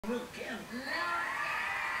Little Kim.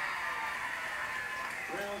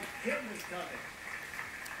 Little Kim is coming.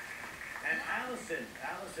 And Allison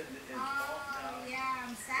is off now. Yeah,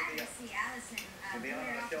 I'm sad to see Allison To be on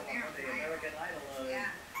our show on the American Idol.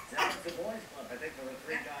 It's a boys club. I think there were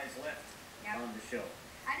three guys left on the show.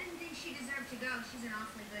 I didn't think she deserved to go. She's an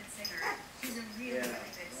awfully good singer. She's a really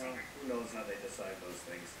good singer. Who knows how they decide those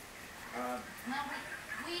things. Well,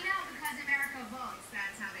 we know because America votes.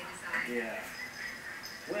 That's how they decide. Yeah.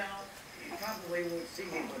 Well, you probably won't see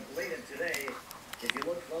me, but later today, if you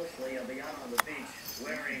look closely, I'll be out on the beach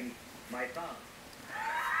wearing my thong.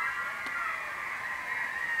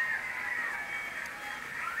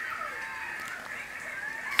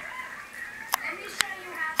 Let me show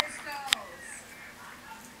you how this goes.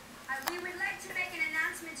 We would like to make an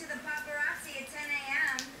announcement to the paparazzi at 10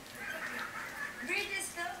 a.m.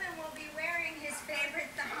 Regis Philbin will be wearing his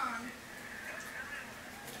favorite thong.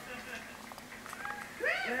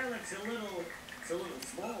 Well, it's a little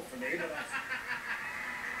small for me, but Well,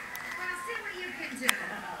 see what you can do.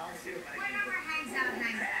 I'll see what I can do. Whatever hangs out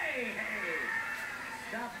nice. Hey,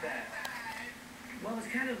 stop that. Well, it's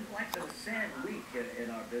kind of like a sad week in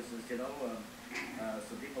our business, you know.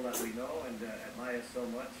 Some people that we know and admire so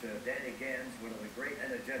much. Danny Gans, one of the great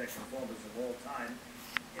energetic performers of all time,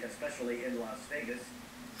 especially in Las Vegas.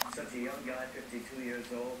 Such a young guy, 52 years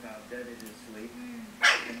old, now dead in his sleep.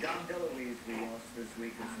 And Dom DeLuise we lost this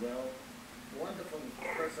week as well. Wonderful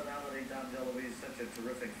personality, Dom DeLuise, such a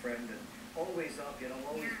terrific friend, and always up, you know,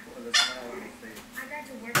 always putting a smile on his face. I got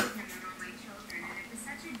to work with him on all my children, and it was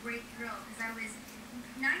such a great thrill because I was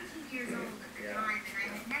 19 years old at the time, and I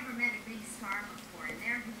had never met a big star before, and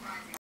there he was.